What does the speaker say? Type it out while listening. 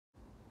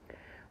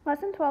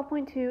Lesson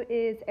 12.2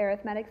 is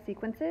arithmetic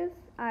sequences.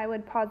 I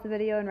would pause the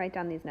video and write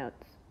down these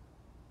notes.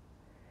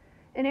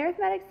 An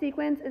arithmetic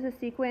sequence is a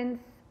sequence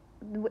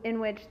in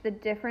which the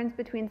difference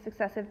between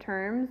successive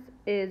terms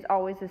is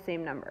always the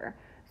same number.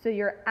 So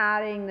you're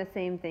adding the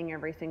same thing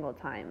every single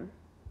time.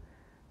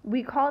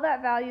 We call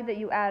that value that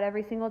you add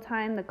every single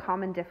time the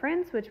common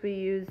difference, which we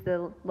use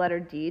the letter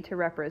D to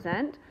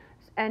represent.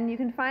 And you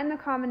can find the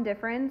common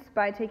difference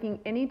by taking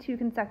any two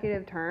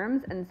consecutive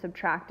terms and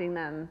subtracting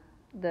them,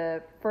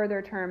 the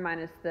further term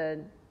minus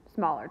the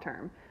smaller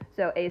term.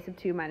 So a sub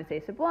 2 minus a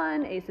sub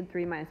 1, a sub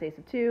 3 minus a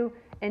sub 2,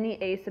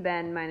 any a sub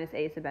n minus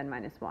a sub n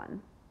minus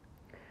 1.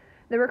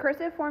 The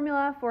recursive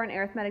formula for an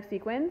arithmetic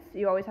sequence,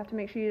 you always have to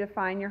make sure you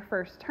define your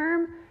first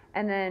term,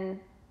 and then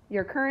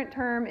your current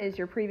term is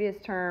your previous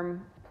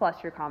term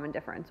plus your common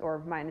difference,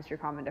 or minus your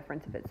common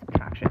difference if it's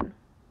subtraction.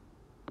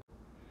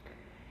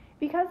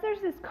 Because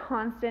there's this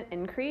constant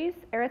increase,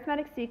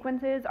 arithmetic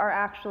sequences are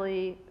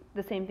actually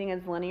the same thing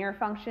as linear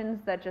functions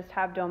that just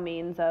have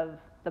domains of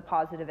the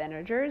positive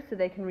integers, so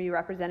they can be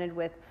represented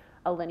with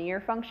a linear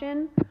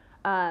function.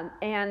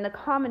 And the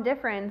common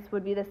difference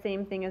would be the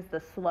same thing as the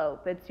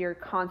slope. It's your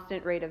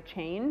constant rate of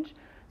change.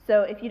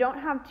 So if you don't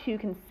have two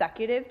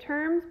consecutive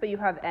terms, but you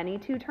have any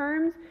two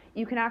terms,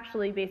 you can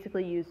actually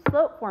basically use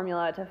slope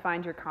formula to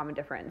find your common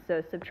difference.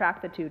 So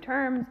subtract the two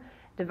terms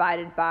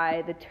divided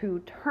by the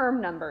two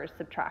term numbers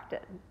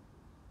subtracted.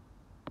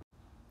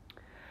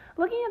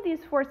 Looking at these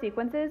four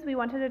sequences, we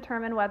want to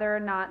determine whether or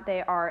not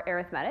they are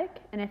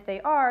arithmetic, and if they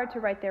are, to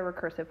write their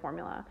recursive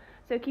formula.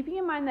 So keeping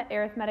in mind that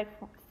arithmetic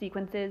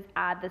sequences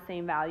add the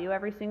same value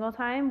every single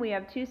time, we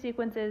have two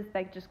sequences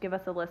that just give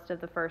us a list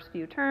of the first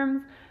few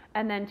terms,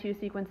 and then two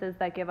sequences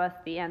that give us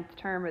the nth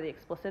term or the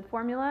explicit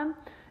formula.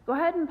 Go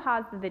ahead and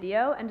pause the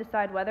video and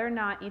decide whether or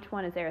not each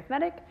one is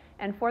arithmetic,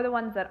 and for the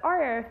ones that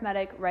are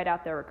arithmetic, write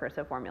out their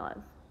recursive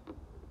formulas.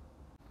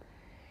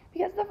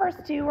 Because the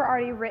first two were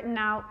already written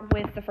out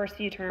with the first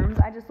few terms,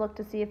 I just looked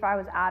to see if I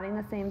was adding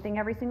the same thing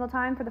every single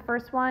time. For the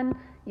first one,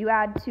 you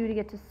add 2 to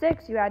get to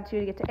 6, you add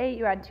 2 to get to 8,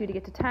 you add 2 to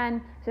get to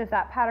 10. So if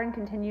that pattern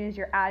continues,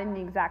 you're adding the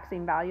exact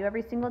same value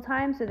every single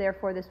time. So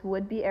therefore, this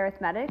would be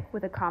arithmetic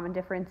with a common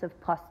difference of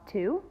plus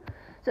 2.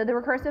 So the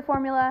recursive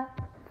formula,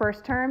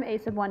 first term, a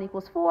sub 1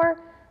 equals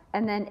 4.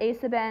 And then a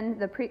sub n,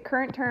 the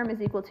current term,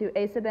 is equal to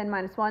a sub n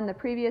minus 1. The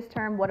previous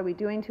term, what are we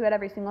doing to it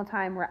every single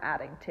time? We're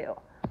adding 2.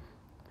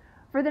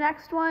 For the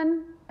next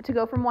one, to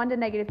go from 1 to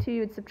negative 2,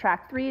 you'd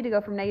subtract 3. To go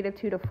from negative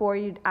 2 to 4,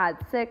 you'd add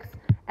 6,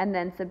 and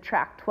then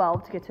subtract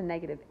 12 to get to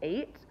negative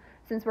 8.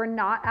 Since we're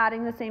not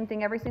adding the same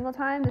thing every single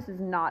time, this is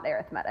not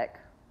arithmetic.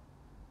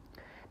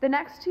 The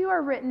next two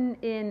are written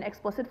in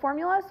explicit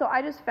formula, so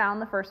I just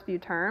found the first few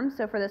terms.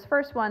 So for this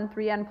first one,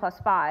 3n plus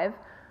 5,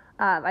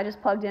 I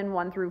just plugged in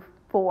 1 through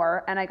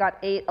 4, and I got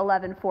 8,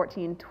 11,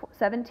 14,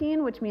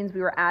 17, which means we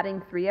were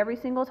adding 3 every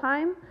single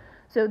time.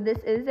 So this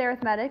is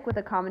arithmetic with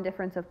a common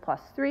difference of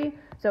plus 3.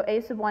 So a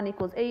sub 1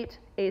 equals 8,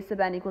 a sub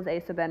n equals a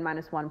sub n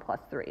minus 1 plus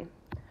 3.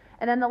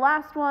 And then the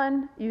last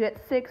one, you get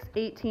 6,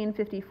 18,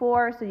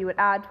 54. So you would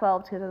add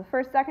 12 to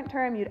the second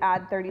term. You'd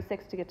add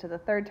 36 to get to the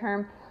third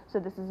term. So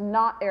this is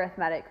not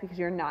arithmetic because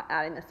you're not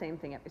adding the same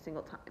thing every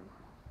single time.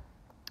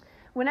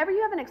 Whenever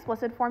you have an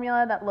explicit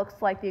formula that looks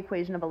like the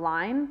equation of a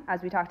line,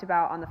 as we talked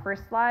about on the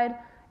first slide,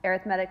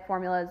 arithmetic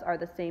formulas are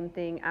the same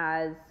thing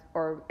as,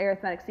 or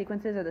arithmetic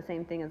sequences are the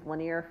same thing as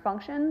linear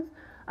functions.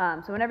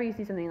 So whenever you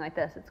see something like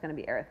this, it's going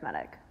to be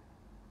arithmetic.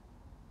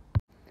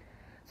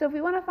 So if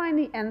we want to find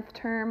the nth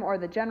term or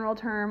the general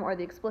term or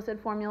the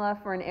explicit formula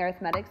for an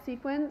arithmetic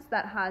sequence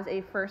that has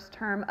a first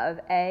term of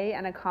a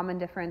and a common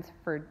difference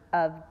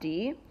of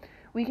d,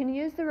 we can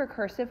use the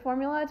recursive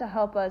formula to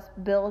help us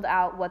build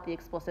out what the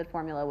explicit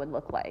formula would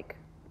look like.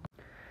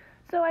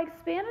 So I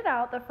expanded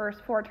out the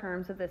first four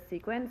terms of this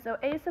sequence. So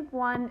a sub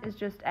 1 is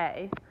just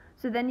a.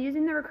 So then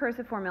using the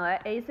recursive formula,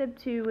 a sub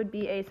 2 would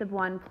be a sub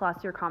 1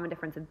 plus your common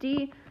difference of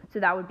d,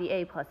 so that would be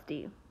a plus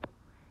d.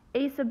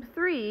 A sub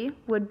 3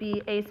 would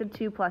be a sub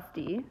 2 plus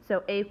d,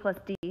 so a plus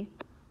d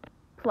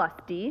plus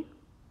d,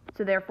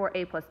 so therefore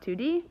a plus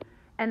 2d.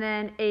 And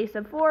then a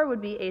sub 4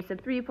 would be a sub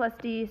 3 plus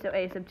d, so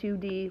a sub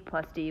 2d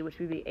plus d, which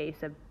would be a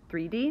sub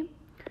 3d.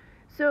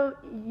 So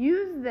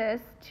use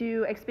this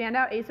to expand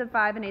out a sub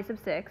 5 and a sub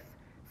 6,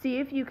 see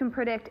if you can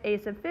predict a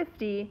sub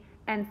 50,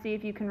 and see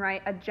if you can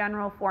write a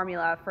general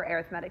formula for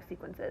arithmetic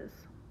sequences.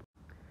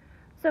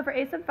 So for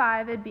a sub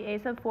 5, it'd be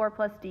a sub 4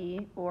 plus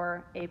d,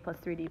 or a plus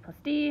 3d plus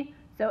d,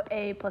 so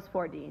a plus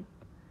 4d.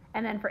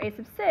 And then for a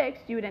sub 6,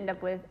 you would end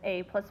up with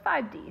a plus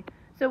 5d.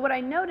 So what I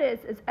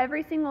notice is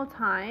every single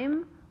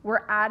time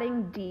we're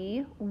adding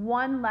d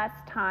one less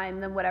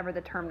time than whatever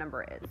the term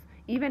number is.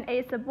 Even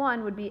a sub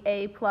 1 would be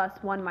a plus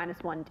 1 minus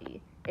 1d.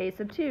 A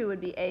sub 2 would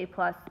be a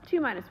plus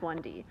 2 minus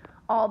 1d,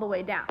 all the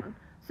way down.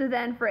 So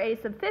then for a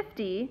sub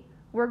 50,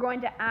 we're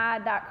going to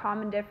add that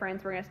common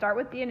difference. We're going to start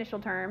with the initial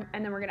term,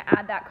 and then we're going to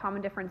add that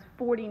common difference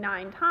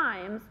 49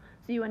 times,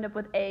 so you end up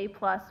with a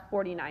plus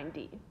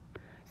 49d.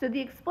 So the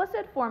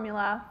explicit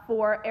formula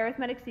for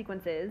arithmetic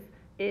sequences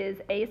is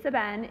a sub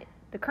n,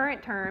 the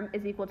current term,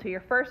 is equal to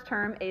your first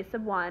term, a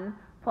sub 1,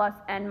 plus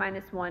n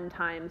minus 1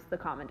 times the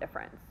common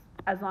difference,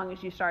 as long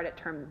as you start at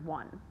term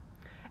 1.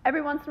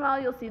 Every once in a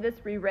while you'll see this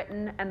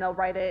rewritten and they'll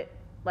write it,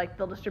 like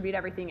they'll distribute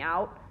everything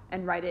out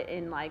and write it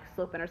in like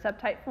slope-intercept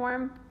type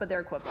form, but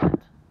they're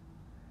equivalent.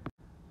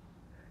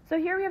 So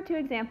here we have two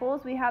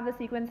examples. We have the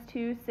sequence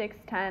 2, 6,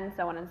 10,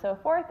 so on and so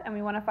forth, and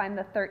we want to find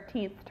the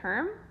 13th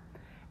term.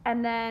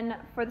 And then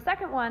for the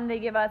second one, they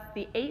give us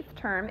the 8th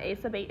term, a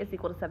sub 8 is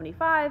equal to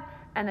 75,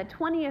 and the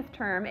 20th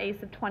term, a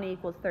sub 20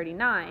 equals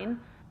 39,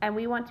 and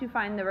we want to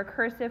find the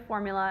recursive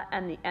formula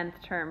and the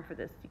nth term for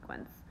this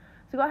sequence.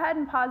 So go ahead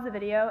and pause the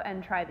video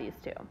and try these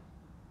two.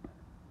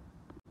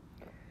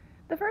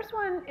 The first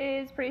one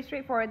is pretty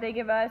straightforward. They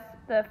give us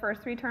the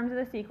first three terms of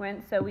the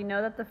sequence, so we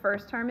know that the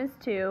first term is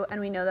 2,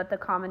 and we know that the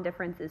common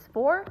difference is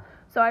 4.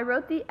 So I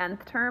wrote the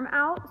nth term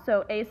out,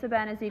 so a sub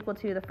n is equal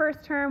to the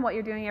first term, what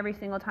you're doing every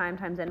single time,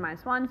 times n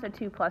minus 1, so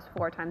 2 plus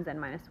 4 times n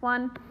minus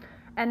 1.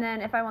 And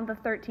then if I want the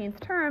 13th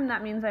term,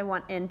 that means I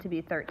want n to be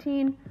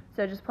 13,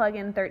 so just plug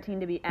in 13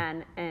 to be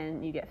n,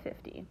 and you get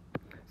 50.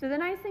 So the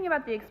nice thing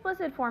about the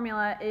explicit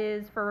formula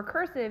is for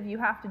recursive, you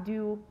have to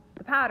do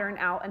the pattern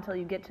out until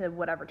you get to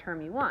whatever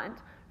term you want.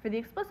 For the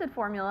explicit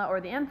formula, or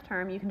the nth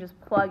term, you can just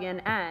plug in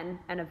n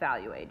and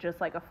evaluate,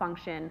 just like a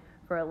function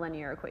for a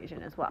linear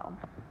equation as well.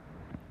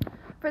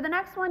 For the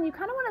next one, you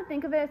kind of want to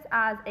think of this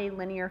as a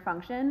linear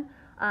function.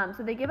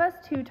 So they give us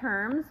two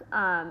terms,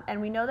 and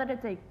we know that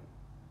it's a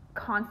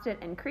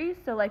constant increase.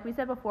 So like we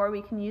said before,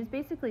 we can use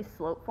basically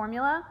slope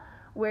formula,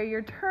 where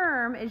your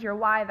term is your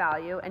y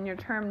value and your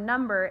term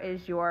number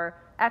is your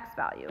x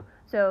value.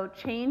 So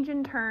change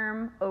in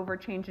term over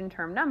change in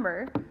term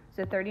number,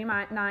 so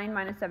 39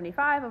 minus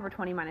 75 over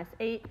 20 minus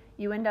 8,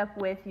 you end up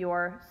with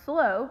your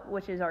slope,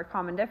 which is our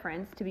common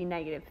difference, to be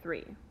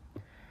 -3.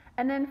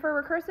 And then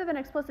for recursive and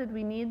explicit,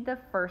 we need the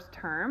first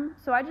term.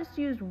 So I just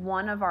used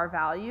one of our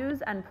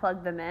values and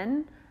plugged them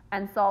in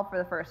and solved for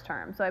the first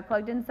term. So I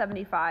plugged in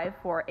 75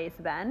 for a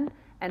sub n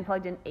and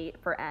plugged in 8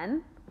 for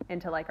n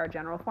into like our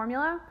general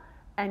formula,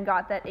 and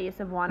got that a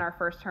sub 1, our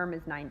first term,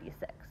 is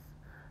 96.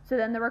 So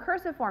then the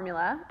recursive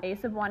formula, a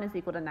sub 1 is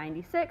equal to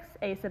 96,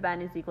 a sub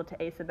n is equal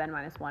to a sub n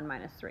minus 1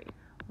 minus 3.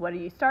 What do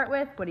you start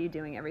with? What are you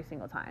doing every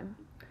single time?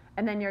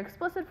 And then your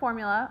explicit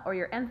formula, or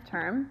your nth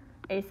term,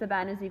 a sub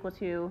n is equal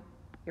to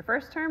your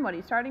first term. What are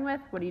you starting with?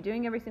 What are you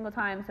doing every single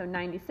time? So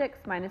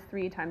 96 minus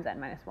 3 times n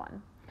minus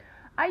 1.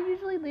 I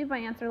usually leave my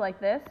answer like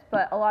this,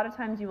 but a lot of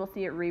times you will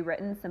see it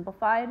rewritten,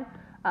 simplified,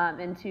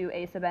 into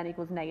a sub n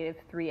equals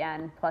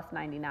 -3n plus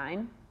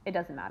 99. It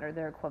doesn't matter,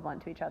 they're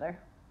equivalent to each other.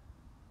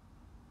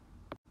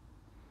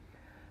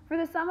 For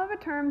the sum of the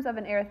terms of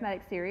an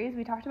arithmetic series,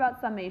 we talked about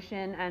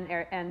summation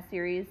and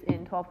series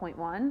in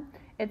 12.1.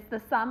 It's the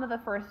sum of the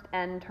first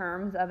n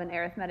terms of an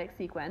arithmetic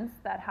sequence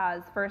that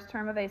has first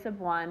term of a sub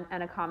 1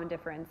 and a common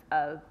difference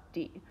of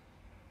d.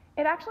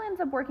 It actually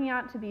ends up working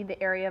out to be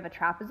the area of a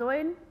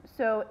trapezoid,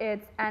 so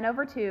it's n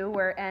over 2,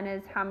 where n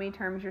is how many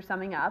terms you're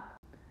summing up,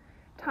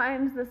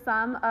 times the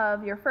sum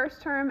of your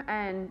first term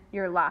and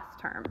your last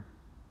term.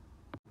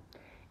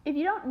 If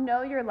you don't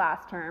know your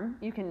last term,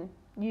 you can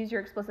use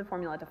your explicit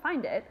formula to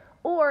find it,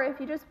 or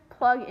if you just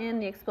plug in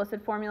the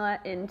explicit formula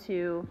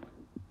into,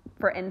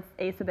 for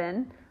a sub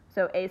n,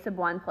 so a sub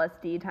 1 plus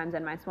d times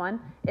n minus 1,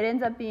 it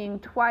ends up being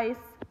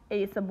twice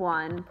a sub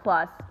 1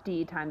 plus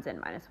d times n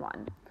minus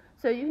 1.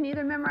 So you can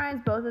either memorize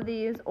both of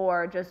these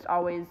or just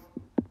always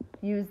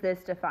use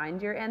this to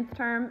find your nth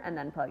term and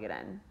then plug it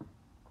in.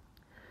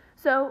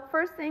 So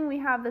first thing, we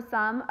have the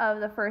sum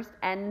of the first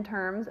n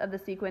terms of the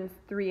sequence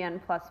 3n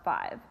plus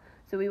 5.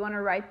 So we want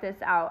to write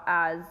this out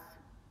as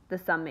the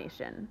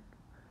summation.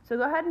 So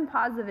go ahead and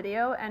pause the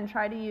video and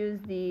try to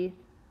use the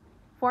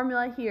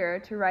formula here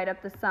to write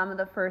up the sum of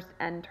the first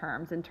n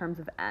terms in terms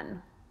of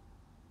n.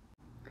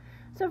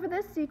 So for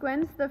this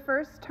sequence, the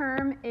first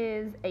term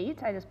is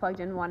 8. I just plugged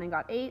in 1 and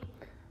got 8.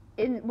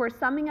 We're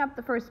summing up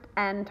the first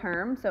n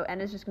term, so n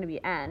is just going to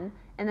be n.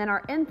 And then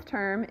our nth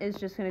term is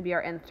just going to be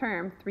our nth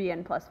term,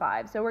 3n plus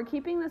 5. So we're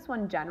keeping this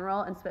one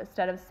general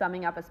instead of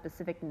summing up a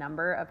specific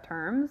number of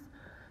terms.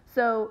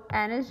 So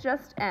n is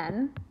just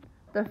n,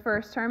 the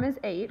first term is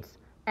 8,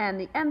 and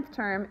the nth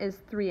term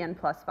is 3n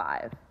plus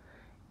 5.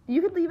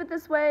 You could leave it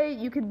this way,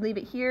 you could leave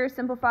it here,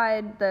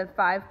 simplified, the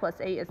 5 plus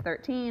 8 is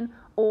 13,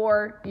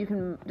 or you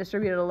can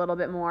distribute it a little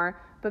bit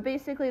more, but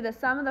basically the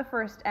sum of the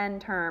first n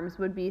terms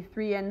would be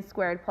 3n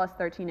squared plus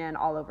 13n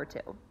all over 2.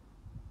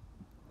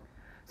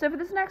 So for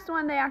this next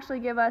one, they actually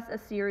give us a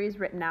series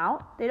written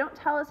out. They don't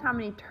tell us how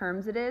many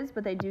terms it is,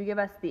 but they do give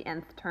us the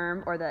nth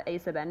term, or the a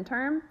sub n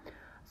term.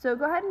 So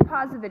go ahead and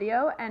pause the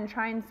video and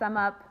try and sum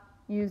up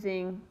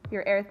using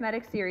your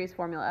arithmetic series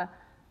formula,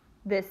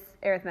 this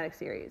arithmetic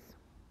series.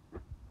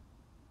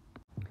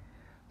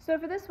 So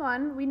for this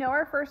one, we know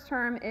our first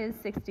term is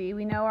 60,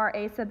 we know our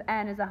a sub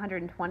n is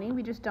 120,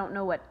 we just don't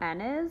know what n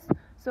is.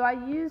 So I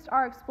used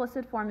our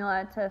explicit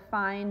formula to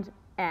find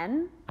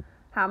n,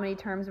 how many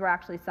terms we're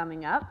actually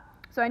summing up.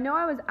 So I know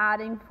I was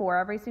adding 4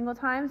 every single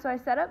time, so I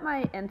set up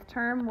my nth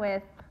term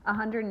with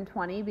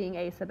 120 being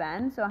a sub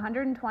n. So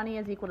 120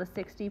 is equal to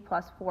 60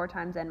 plus 4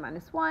 times n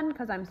minus 1,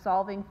 because I'm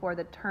solving for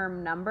the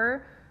term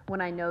number,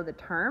 when I know the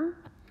term.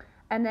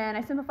 And then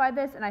I simplified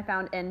this and I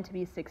found n to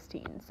be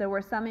 16. So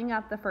we're summing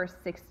up the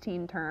first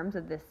 16 terms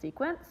of this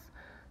sequence.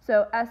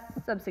 So s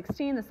sub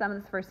 16, the sum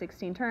of the first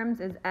 16 terms,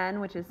 is n,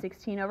 which is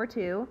 16 over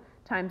 2,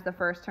 times the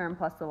first term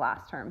plus the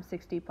last term,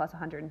 60 plus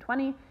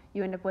 120.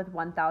 You end up with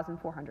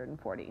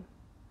 1,440.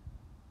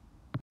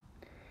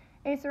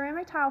 A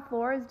ceramic tile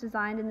floor is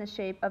designed in the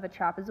shape of a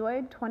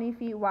trapezoid, 20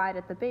 feet wide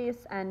at the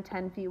base and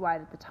 10 feet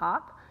wide at the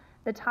top.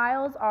 The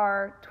tiles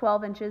are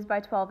 12 inches by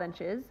 12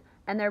 inches,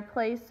 and they're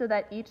placed so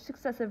that each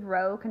successive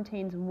row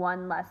contains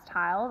one less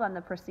tile than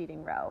the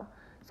preceding row.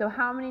 So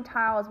how many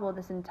tiles will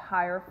this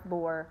entire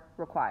floor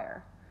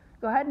require?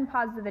 Go ahead and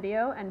pause the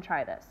video and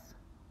try this.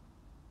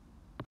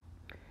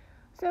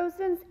 So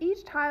since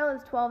each tile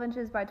is 12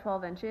 inches by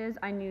 12 inches,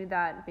 I knew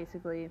that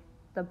basically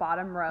the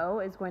bottom row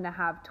is going to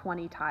have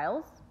 20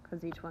 tiles,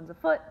 because each one's a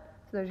foot,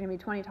 so there's going to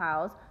be 20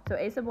 tiles. So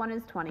a sub 1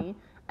 is 20,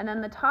 and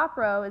then the top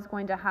row is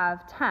going to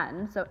have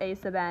 10, so a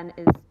sub n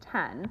is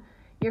 10.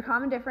 Your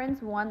common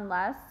difference, 1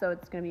 less, so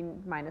it's going to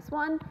be minus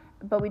 1,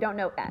 but we don't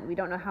know n. We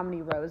don't know how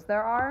many rows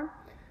there are.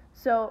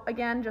 So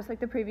again, just like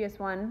the previous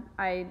one,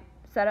 I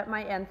set up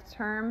my nth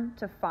term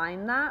to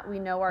find that. We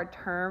know our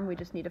term, we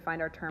just need to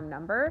find our term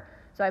number.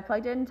 So I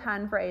plugged in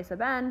 10 for a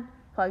sub n,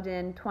 plugged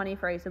in 20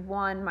 for a sub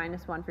 1,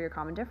 minus 1 for your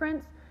common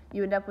difference.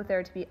 You end up with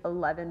there to be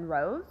 11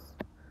 rows.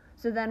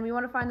 So then we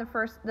want to find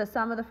the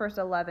sum of the first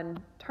 11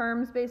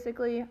 terms,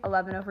 basically.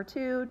 11 over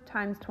 2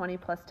 times 20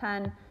 plus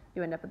 10,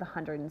 you end up with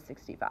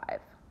 165.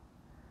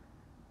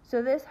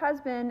 So this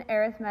has been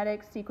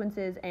Arithmetic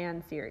Sequences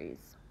and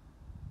Series.